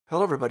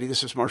Hello, everybody.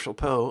 This is Marshall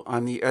Poe.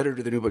 I'm the editor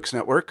of the New Books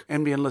Network.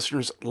 NBN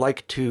listeners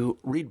like to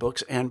read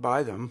books and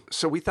buy them.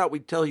 So we thought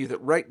we'd tell you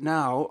that right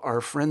now, our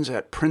friends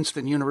at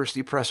Princeton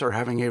University Press are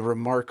having a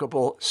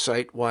remarkable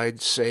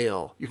site-wide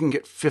sale. You can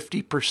get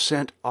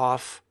 50%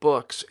 off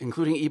books,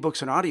 including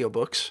ebooks and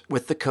audiobooks,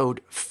 with the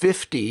code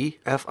 50,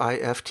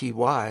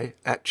 F-I-F-T-Y,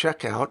 at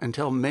checkout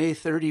until May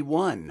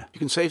 31. You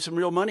can save some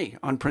real money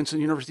on Princeton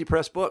University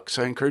Press books.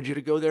 I encourage you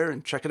to go there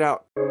and check it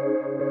out.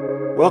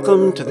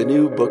 Welcome to the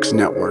New Books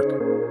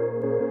Network.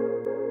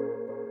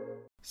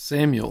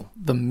 Samuel,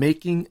 The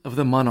Making of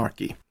the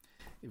Monarchy.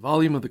 A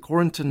volume of the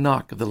Koran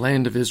Tanakh of the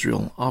Land of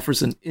Israel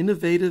offers an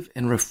innovative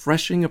and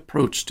refreshing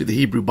approach to the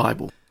Hebrew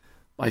Bible.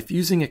 By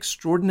fusing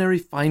extraordinary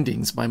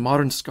findings by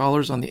modern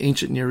scholars on the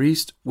ancient Near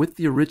East with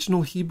the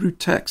original Hebrew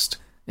text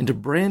and a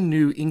brand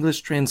new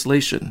English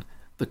translation,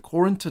 the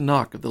Koran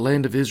Tanakh of the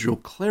Land of Israel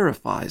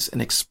clarifies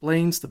and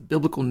explains the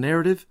biblical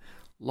narrative,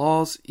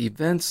 laws,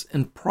 events,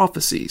 and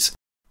prophecies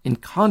in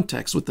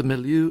context with the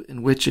milieu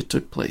in which it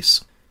took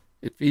place.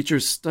 It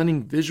features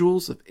stunning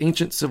visuals of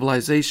ancient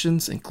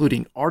civilizations,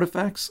 including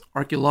artifacts,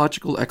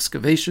 archaeological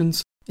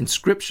excavations,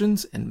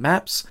 inscriptions, and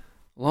maps,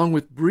 along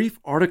with brief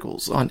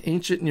articles on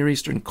ancient Near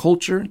Eastern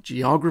culture,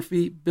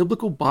 geography,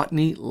 biblical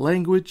botany,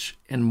 language,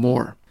 and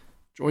more.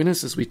 Join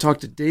us as we talk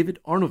to David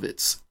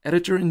Arnovitz,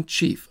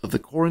 Editor-in-Chief of the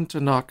Koran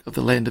Tanakh of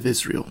the Land of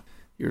Israel.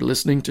 You're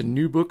listening to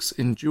New Books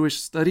in Jewish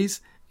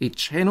Studies, a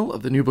channel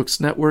of the New Books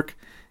Network,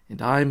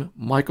 and I'm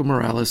Michael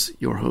Morales,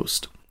 your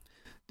host.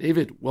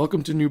 David,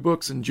 welcome to New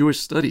Books in Jewish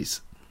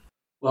Studies.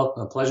 Well,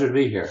 a pleasure to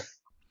be here.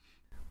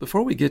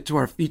 Before we get to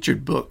our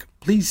featured book,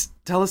 please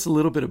tell us a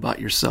little bit about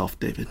yourself,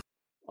 David.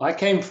 I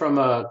came from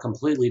a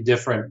completely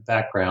different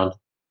background.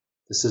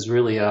 This is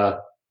really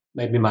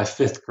maybe my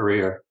fifth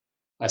career.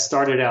 I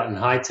started out in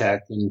high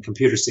tech in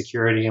computer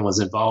security and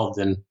was involved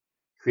in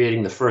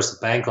creating the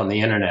first bank on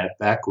the internet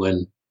back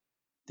when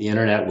the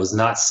internet was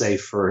not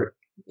safe for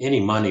any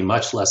money,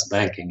 much less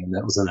banking, and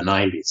that was in the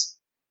 90s.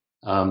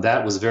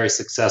 That was very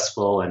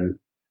successful, and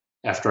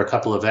after a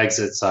couple of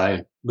exits,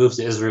 I moved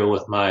to Israel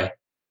with my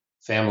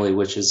family,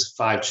 which is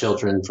 5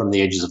 children from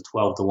the ages of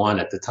 12 to 1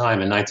 at the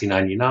time in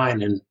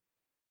 1999. And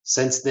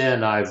since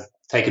then, I've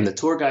taken the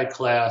tour guide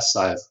class.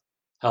 I've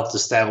helped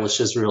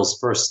establish Israel's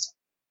first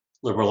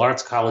liberal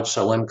arts college,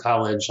 Shalem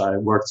College. I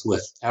worked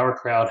with Our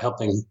Crowd,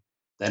 helping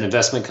that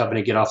investment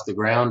company get off the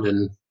ground.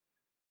 And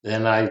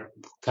then I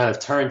kind of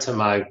turned to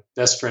my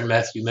best friend,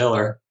 Matthew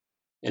Miller,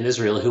 in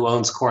Israel, who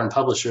owns Koran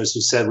Publishers, who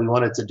said we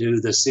wanted to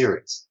do this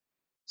series.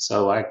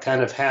 So I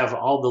kind of have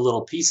all the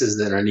little pieces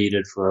that are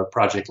needed for a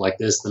project like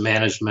this: the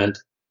management,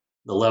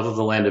 the love of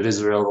the Land of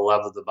Israel, the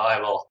love of the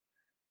Bible,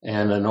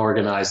 and an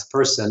organized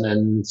person.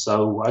 And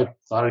so I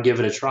thought I'd give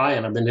it a try,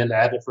 and I've been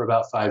at it for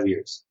about 5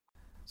 years.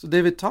 So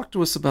David, talk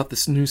to us about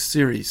this new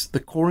series,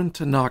 the Koran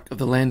Tanakh of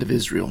the Land of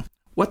Israel.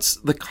 What's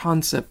the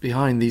concept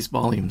behind these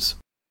volumes?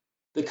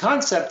 The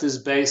concept is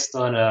based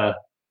on a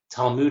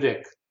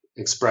Talmudic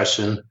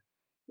expression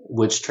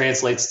which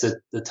translates to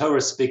the Torah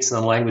speaks in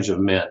the language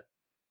of men.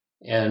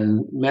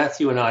 And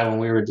Matthew and I, when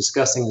we were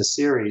discussing the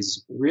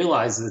series,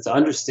 realized that to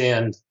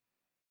understand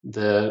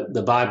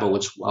the Bible,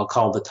 which I'll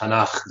call the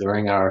Tanakh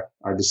during our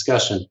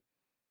discussion,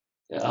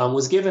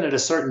 was given at a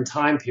certain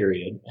time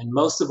period. And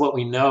most of what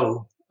we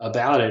know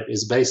about it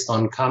is based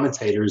on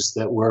commentators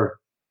that were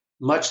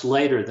much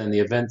later than the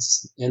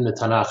events in the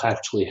Tanakh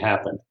actually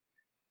happened.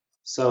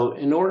 So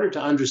in order to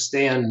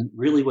understand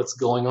really what's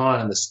going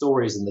on in the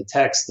stories and the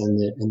text and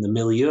the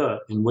milieu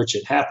in which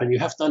it happened, you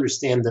have to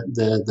understand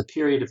the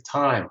period of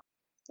time.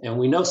 And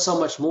we know so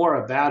much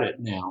more about it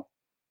now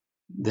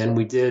than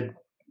we did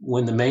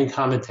when the main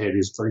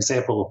commentators, for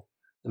example,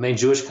 the main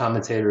Jewish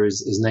commentator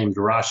is named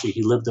Rashi.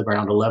 He lived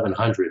around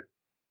 1100.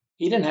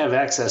 He didn't have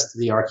access to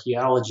the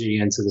archaeology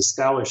and to the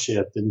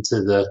scholarship and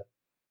to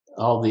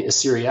all the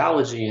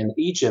Assyriology in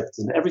Egypt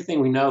and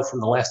everything we know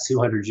from the last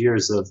 200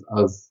 years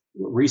of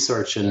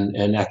research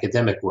and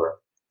academic work.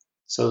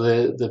 So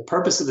the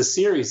purpose of the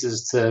series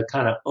is to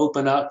kind of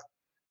open up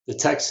the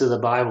text of the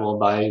Bible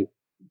by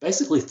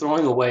basically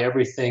throwing away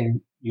everything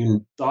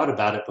you thought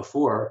about it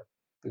before,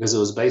 because it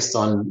was based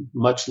on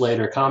much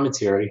later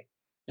commentary,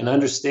 and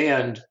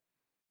understand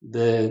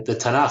the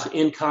Tanakh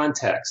in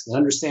context and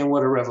understand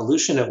what a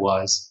revolution it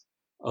was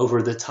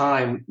over the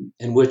time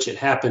in which it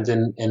happened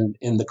and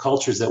in the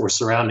cultures that were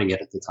surrounding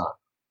it at the time.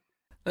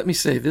 Let me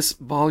say, this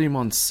volume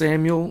on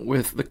Samuel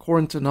with the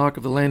Koran Tanakh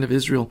of the Land of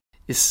Israel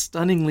is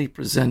stunningly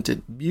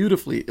presented,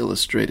 beautifully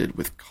illustrated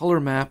with color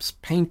maps,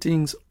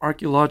 paintings,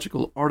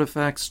 archaeological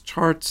artifacts,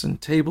 charts, and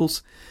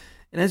tables.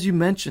 And as you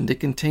mentioned, it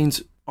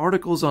contains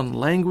articles on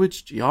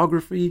language,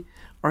 geography,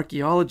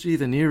 archaeology,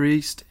 the Near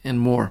East, and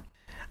more.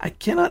 I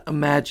cannot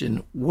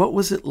imagine what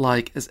was it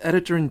like as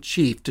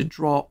editor-in-chief to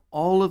draw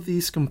all of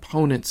these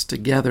components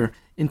together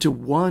into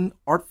one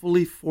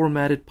artfully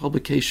formatted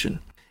publication.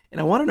 And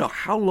I want to know,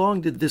 how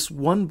long did this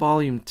one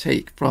volume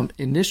take from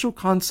initial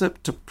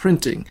concept to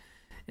printing?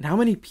 And how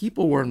many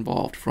people were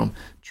involved, from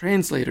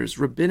translators,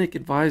 rabbinic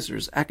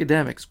advisors,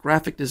 academics,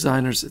 graphic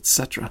designers,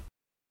 etc.?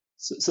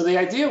 So the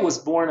idea was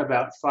born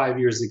about 5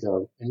 years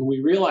ago, and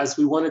we realized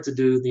we wanted to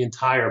do the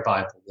entire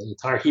Bible, the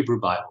entire Hebrew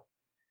Bible.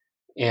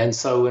 And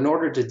so in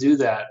order to do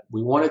that,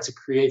 we wanted to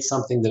create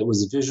something that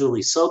was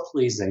visually so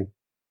pleasing.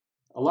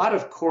 A lot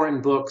of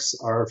Koran books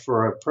are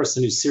for a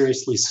person who's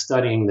seriously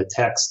studying the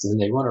text, and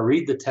they want to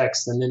read the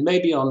text, and then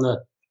maybe on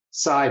the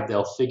side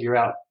they'll figure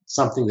out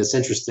something that's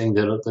interesting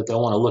that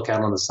they'll want to look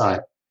at on the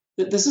side.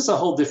 This is a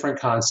whole different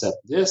concept.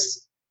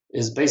 This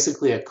is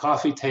basically a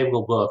coffee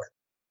table book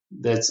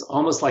that's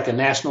almost like a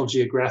National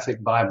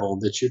Geographic Bible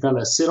that you're going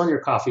to sit on your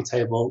coffee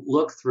table,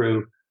 look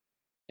through,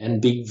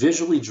 and be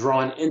visually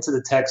drawn into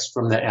the text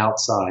from the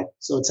outside.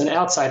 So it's an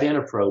outside-in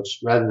approach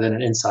rather than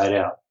an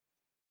inside-out.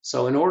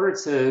 So in order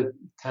to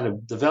kind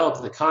of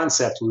develop the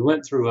concept, we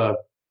went through a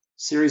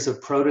series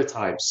of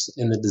prototypes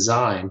in the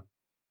design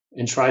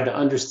and tried to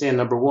understand,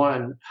 number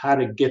one, how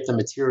to get the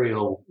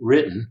material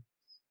written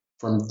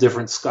from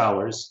different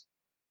scholars,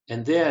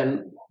 and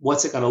then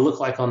what's it going to look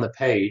like on the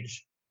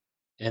page,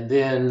 and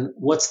then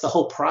what's the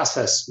whole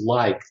process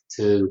like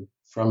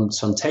from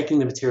taking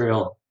the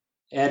material,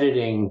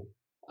 editing,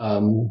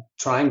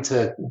 trying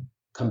to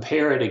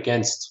compare it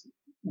against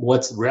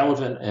what's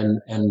relevant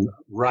and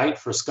right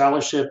for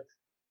scholarship,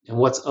 and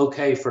what's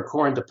okay for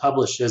Koren to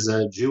publish as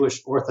a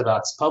Jewish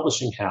Orthodox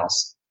publishing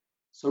house.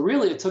 So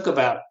really it took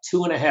about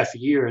 2.5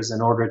 years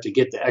in order to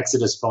get the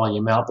Exodus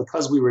volume out,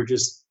 because we were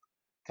just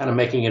kind of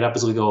making it up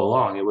as we go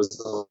along. It was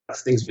a lot of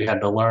things we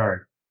had to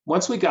learn.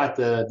 Once we got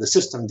the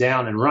system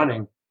down and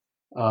running,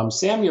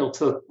 Samuel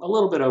took a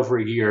little bit over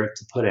a year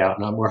to put out,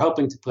 and we're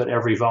hoping to put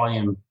every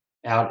volume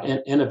out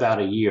in about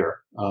a year.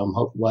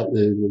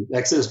 The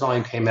Exodus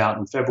volume came out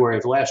in February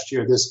of last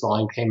year. This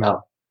volume came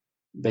out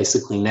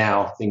basically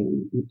now, I think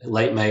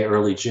late May,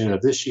 early June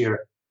of this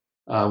year.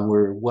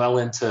 We're well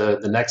into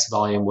the next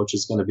volume, which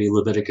is going to be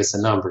Leviticus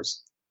and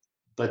Numbers.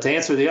 But to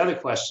answer the other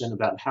question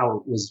about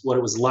what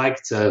it was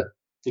like to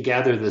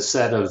gather the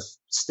set of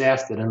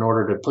staff that in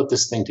order to put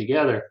this thing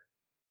together,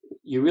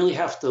 you really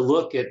have to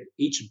look at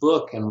each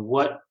book and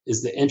what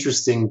is the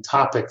interesting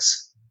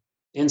topics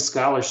in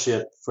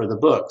scholarship for the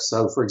book.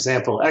 So, for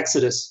example,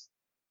 Exodus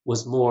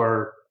was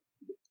more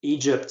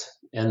Egypt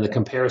and the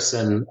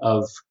comparison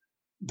of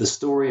the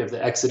story of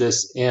the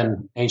Exodus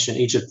in ancient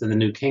Egypt and the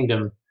New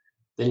Kingdom.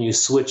 Then you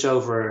switch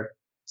over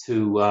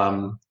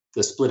to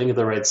the splitting of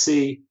the Red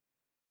Sea,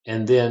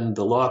 and then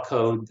the law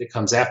code that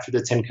comes after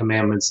the Ten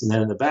Commandments. And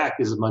then in the back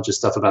is a bunch of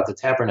stuff about the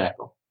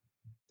tabernacle.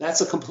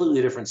 That's a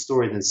completely different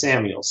story than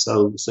Samuel.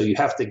 So you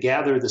have to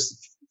gather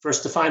this,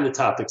 first define the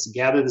topics,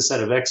 gather the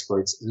set of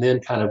experts, and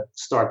then kind of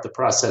start the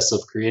process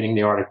of creating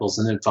the articles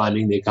and then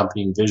finding the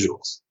accompanying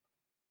visuals.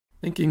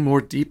 Thinking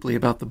more deeply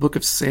about the book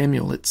of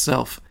Samuel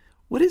itself,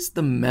 what is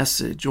the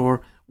message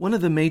or one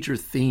of the major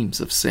themes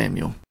of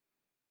Samuel?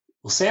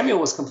 Well, Samuel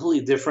was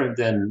completely different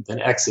than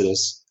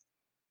Exodus.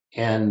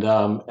 And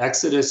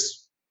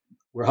Exodus,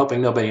 we're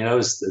hoping nobody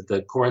knows that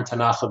the Koran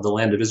Tanakh of the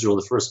Land of Israel,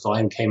 the first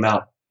volume, came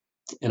out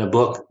in a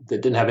book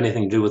that didn't have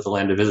anything to do with the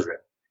Land of Israel.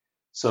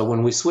 So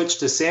when we switch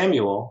to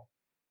Samuel,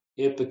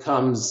 it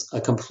becomes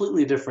a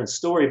completely different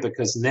story,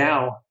 because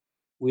now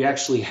we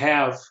actually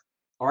have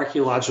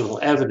archaeological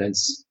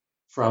evidence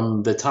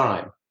from the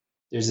time.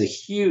 There's a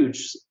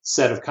huge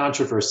set of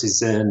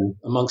controversies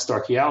amongst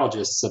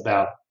archaeologists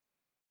about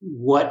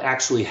what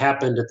actually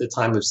happened at the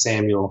time of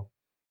Samuel,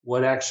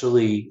 what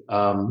actually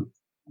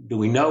do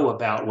we know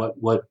about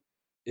what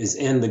is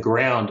in the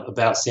ground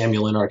about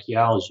Samuel in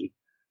archaeology.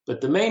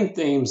 But the main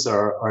themes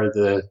are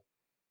really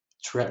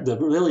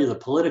the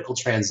political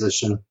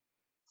transition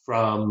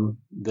from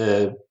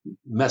the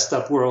messed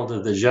up world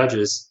of the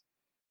judges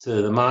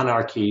to the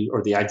monarchy,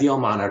 or the ideal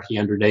monarchy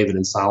under David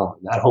and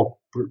Solomon.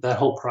 That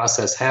whole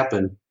process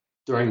happened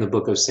during the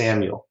book of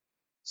Samuel.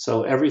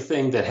 So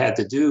everything that had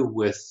to do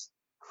with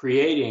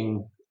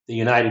creating the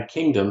United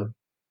Kingdom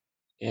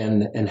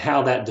and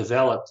how that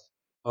developed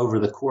over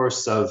the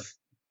course of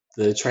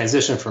the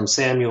transition from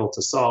Samuel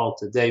to Saul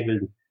to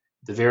David,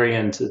 the very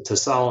end to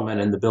Solomon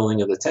and the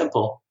building of the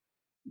temple,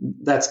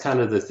 that's kind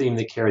of the theme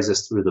that carries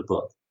us through the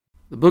book.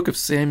 The book of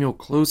Samuel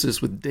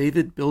closes with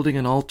David building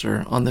an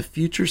altar on the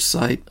future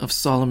site of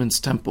Solomon's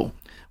temple,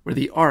 where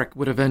the ark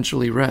would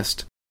eventually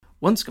rest.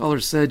 One scholar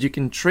said you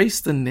can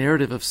trace the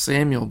narrative of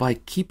Samuel by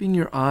keeping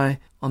your eye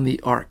on the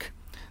ark.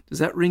 Does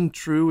that ring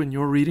true in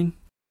your reading?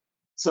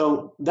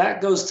 So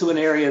that goes to an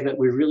area that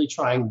we're really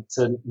trying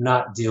to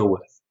not deal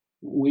with.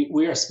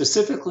 We are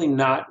specifically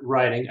not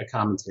writing a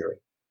commentary.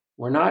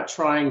 We're not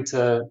trying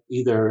to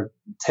either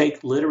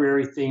take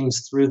literary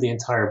themes through the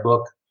entire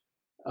book.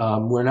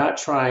 We're not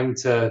trying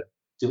to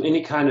do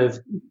any kind of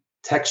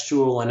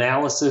textual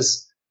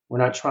analysis. We're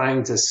not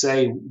trying to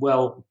say,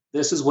 well,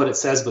 this is what it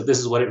says, but this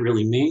is what it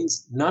really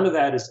means. None of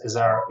that is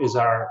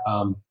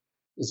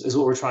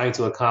what we're trying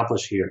to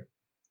accomplish here.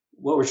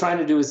 What we're trying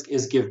to do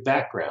is give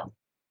background.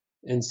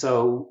 And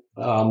so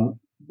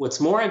what's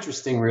more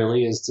interesting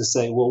really is to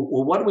say, well,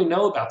 what do we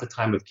know about the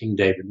time of King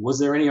David? Was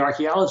there any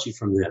archaeology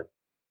from then?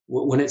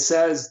 When it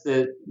says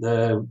that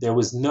there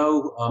was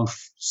no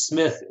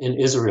smith in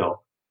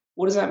Israel,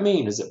 what does that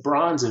mean? Is it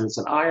bronze? Is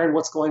it iron?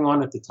 What's going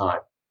on at the time?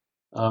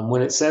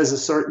 When it says a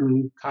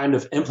certain kind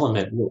of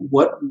implement,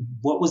 what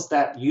was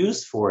that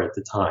used for at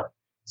the time?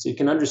 So you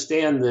can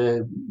understand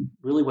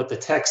really what the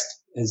text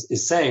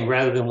is saying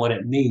rather than what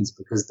it means,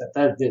 because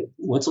that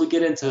once we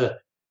get into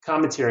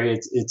commentary,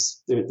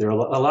 there are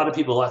a lot of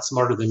people a lot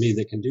smarter than me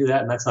that can do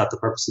that, and that's not the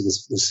purpose of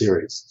this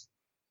series.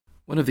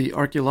 One of the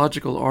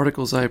archaeological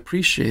articles I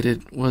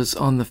appreciated was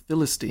on the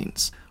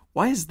Philistines.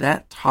 Why is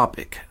that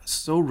topic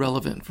so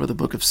relevant for the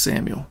book of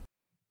Samuel?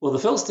 Well, the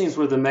Philistines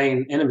were the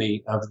main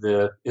enemy of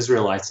the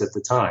Israelites at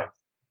the time.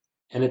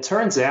 And it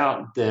turns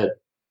out that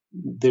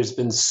there's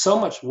been so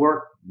much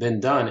work been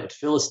done at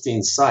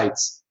Philistine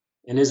sites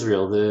in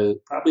Israel.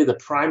 Probably the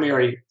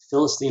primary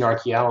Philistine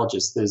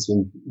archaeologist that has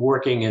been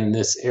working in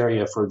this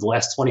area for the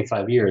last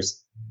 25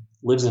 years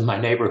lives in my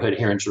neighborhood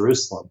here in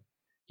Jerusalem.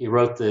 He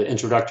wrote the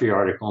introductory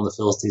article on the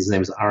Philistines. His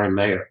name is Aaron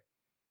Mayer.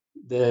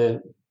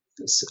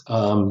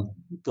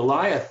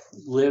 Goliath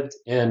lived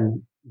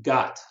in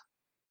Gat.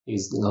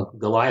 He's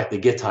Goliath the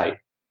Gittite.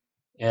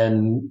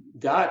 And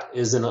Gat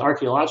is an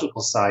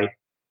archaeological site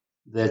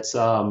that's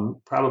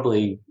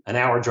probably an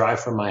hour drive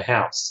from my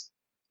house.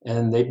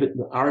 And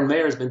Aaron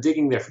Mayer has been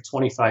digging there for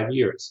 25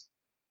 years.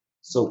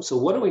 So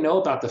what do we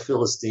know about the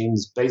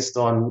Philistines based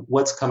on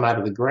what's come out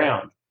of the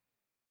ground?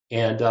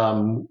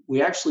 And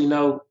we actually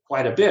know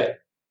quite a bit.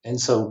 And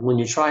so when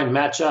you try and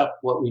match up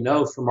what we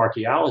know from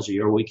archaeology,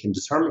 or we can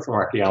determine from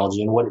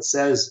archaeology, and what it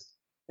says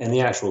in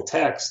the actual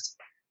text,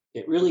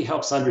 it really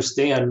helps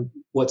understand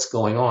what's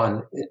going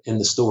on in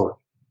the story.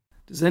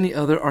 Does any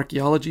other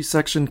archaeology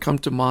section come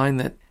to mind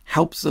that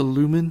helps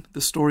illumine the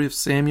story of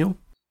Samuel?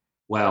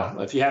 Well,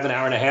 if you have an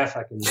hour and a half,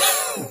 I can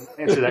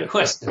answer that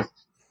question.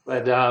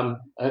 But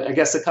I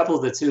guess a couple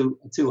of the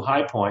two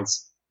high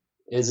points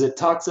is it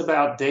talks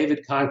about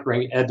David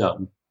conquering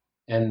Edom.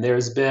 And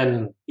there's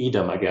been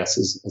Edom, I guess,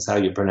 is how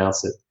you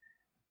pronounce it.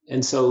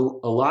 And so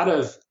a lot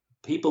of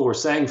people were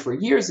saying for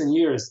years and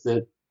years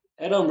that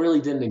Edom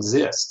really didn't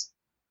exist.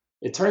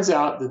 It turns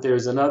out that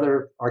there's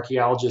another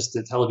archaeologist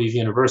at Tel Aviv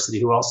University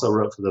who also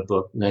wrote for the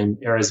book named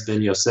Erez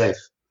Ben Yosef,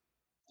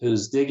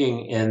 who's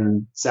digging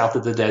in south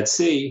of the Dead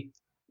Sea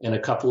in a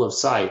couple of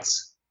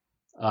sites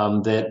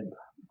that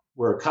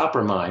were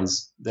copper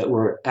mines that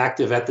were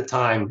active at the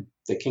time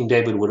that King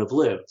David would have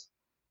lived.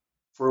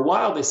 For a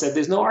while, they said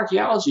there's no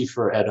archaeology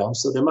for Edom,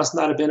 so there must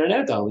not have been an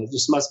Edom. It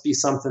just must be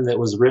something that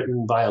was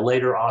written by a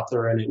later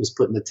author, and it was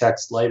put in the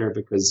text later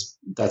because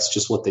that's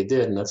just what they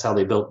did, and that's how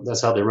they wrote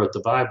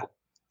the Bible.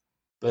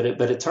 But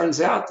it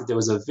turns out that there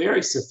was a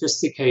very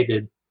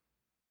sophisticated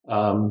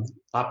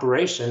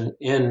operation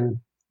in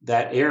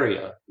that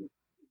area.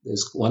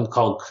 There's one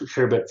called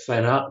Khirbet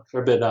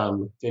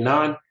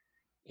Fenan,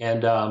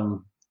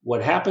 and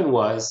what happened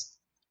was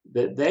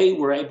that they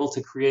were able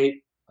to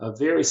create a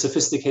very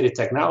sophisticated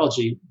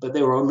technology, but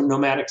they were a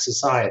nomadic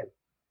society.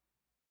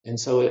 And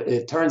so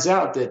it turns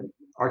out that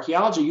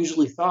archaeology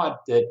usually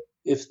thought that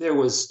if there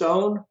was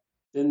stone,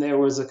 then there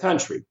was a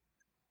country.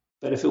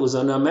 But if it was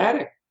a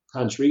nomadic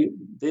country,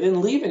 they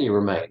didn't leave any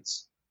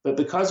remains. But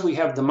because we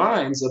have the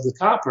mines of the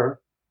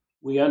copper,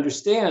 we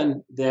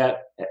understand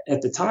that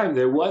at the time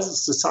there was a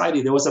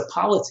society, there was a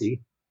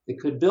polity that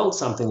could build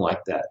something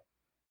like that.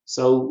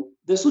 So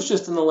this was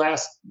just in the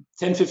last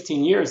 10,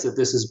 15 years that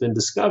this has been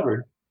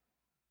discovered.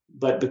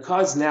 But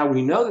because now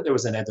we know that there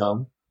was an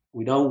Edom,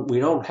 we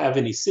don't have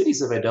any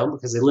cities of Edom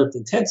because they lived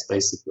in tents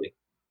basically.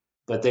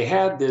 But they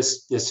had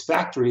this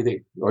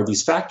factory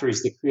these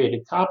factories that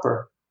created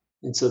copper,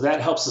 and so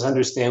that helps us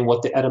understand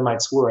what the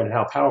Edomites were and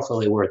how powerful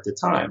they were at the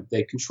time.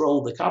 They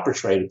controlled the copper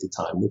trade at the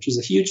time, which was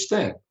a huge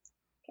thing.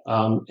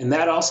 And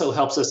that also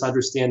helps us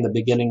understand the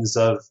beginnings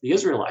of the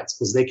Israelites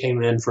because they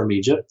came in from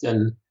Egypt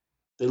and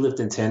they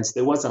lived in tents.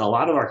 There wasn't a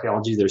lot of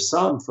archaeology. There's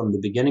some from the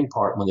beginning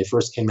part when they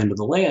first came into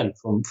the land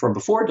from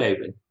before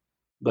David.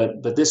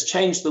 But this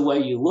changed the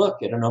way you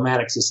look at a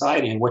nomadic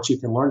society and what you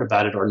can learn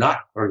about it or not,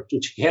 or what you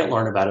can't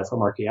learn about it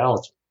from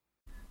archaeology.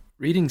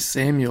 Reading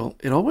Samuel,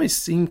 it always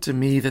seemed to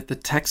me that the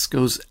text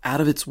goes out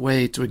of its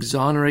way to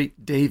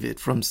exonerate David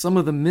from some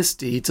of the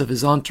misdeeds of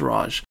his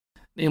entourage,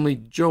 namely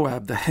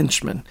Joab the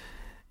henchman.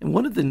 In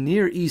one of the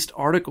Near East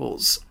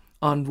articles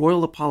on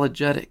royal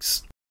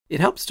apologetics, it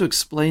helps to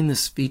explain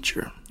this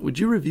feature. Would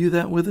you review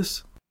that with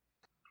us?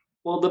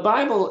 Well, the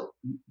Bible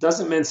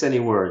doesn't mince any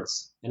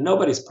words, and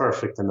nobody's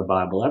perfect in the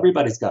Bible.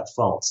 Everybody's got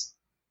faults.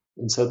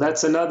 And so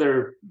that's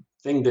another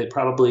thing that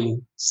probably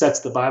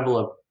sets the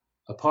Bible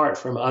apart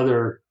from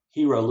other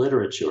hero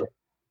literature.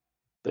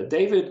 But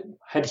David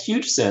had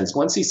huge sins.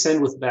 Once he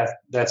sinned with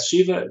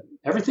Bathsheba,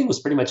 everything was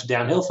pretty much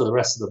downhill for the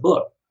rest of the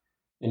book.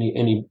 And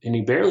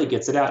he barely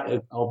gets it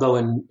out, although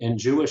in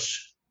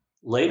Jewish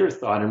later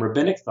thought and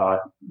rabbinic thought,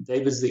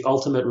 David's the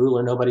ultimate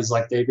ruler. Nobody's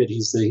like David.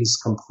 He's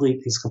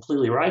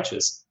completely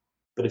righteous.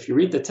 But if you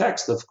read the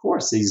text, of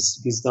course,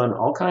 he's done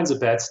all kinds of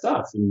bad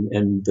stuff,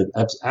 and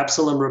the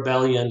Absalom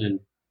rebellion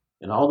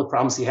and all the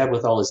problems he had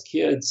with all his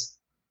kids,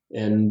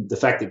 and the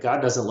fact that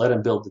God doesn't let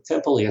him build the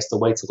temple, he has to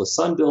wait till his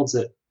son builds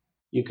it.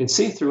 You can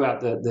see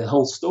throughout the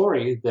whole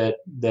story that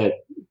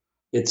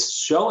it's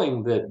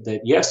showing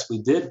that yes,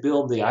 we did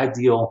build the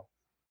ideal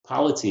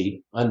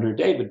polity under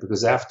David,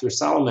 because after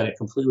Solomon, it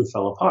completely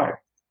fell apart.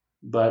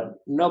 But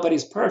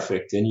nobody's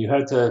perfect. And you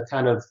have to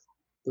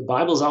the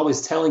Bible's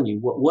always telling you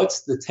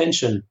what's the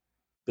tension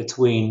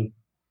between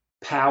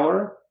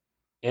power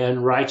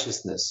and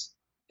righteousness,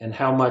 and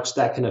how much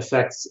that can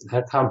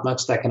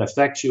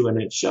affect you.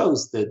 And it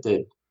shows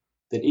that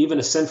even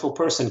a sinful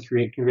person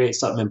can create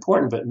something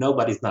important, but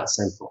nobody's not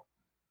sinful.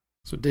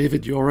 So,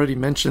 David, you already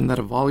mentioned that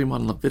a volume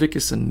on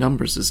Leviticus and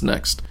Numbers is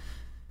next.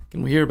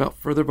 Can we hear about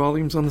further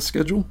volumes on the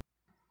schedule?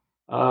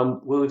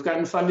 Well, we've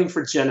gotten funding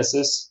for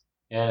Genesis,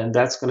 and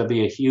that's going to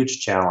be a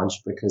huge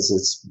challenge because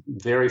it's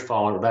very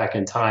far back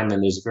in time,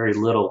 and there's very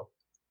little.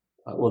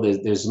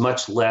 There's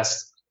much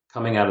less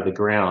coming out of the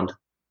ground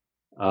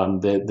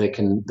that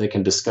they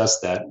can discuss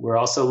that. We're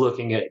also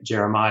looking at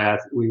Jeremiah.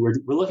 We're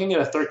looking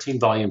at a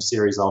 13-volume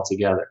series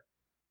altogether,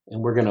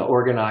 and we're going to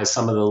organize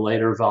some of the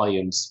later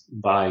volumes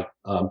by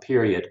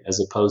period as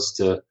opposed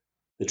to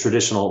the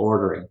traditional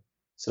ordering,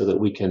 so that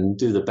we can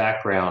do the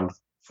background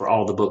for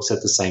all the books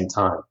at the same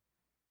time.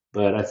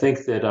 But I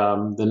think that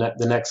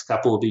the next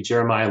couple will be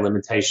Jeremiah,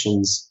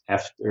 Lamentations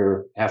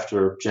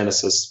after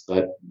Genesis,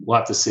 but we'll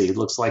have to see. It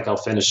looks like I'll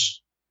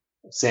finish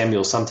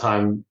Samuel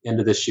sometime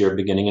into this year,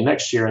 beginning of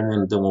next year,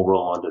 and then we'll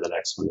roll on to the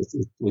next one.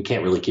 We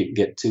can't really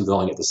get two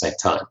going at the same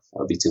time. That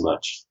would be too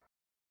much.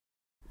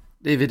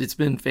 David, it's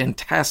been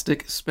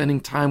fantastic spending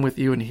time with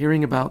you and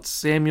hearing about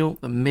Samuel,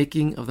 the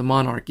making of the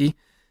monarchy,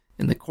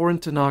 and the Koran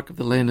Tanakh of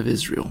the land of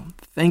Israel.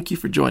 Thank you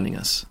for joining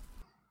us.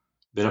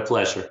 Been a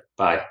pleasure.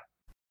 Bye.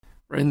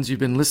 Friends, you've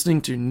been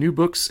listening to New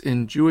Books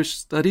in Jewish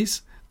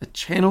Studies, a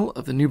channel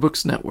of the New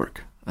Books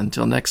Network.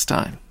 Until next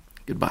time,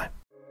 goodbye.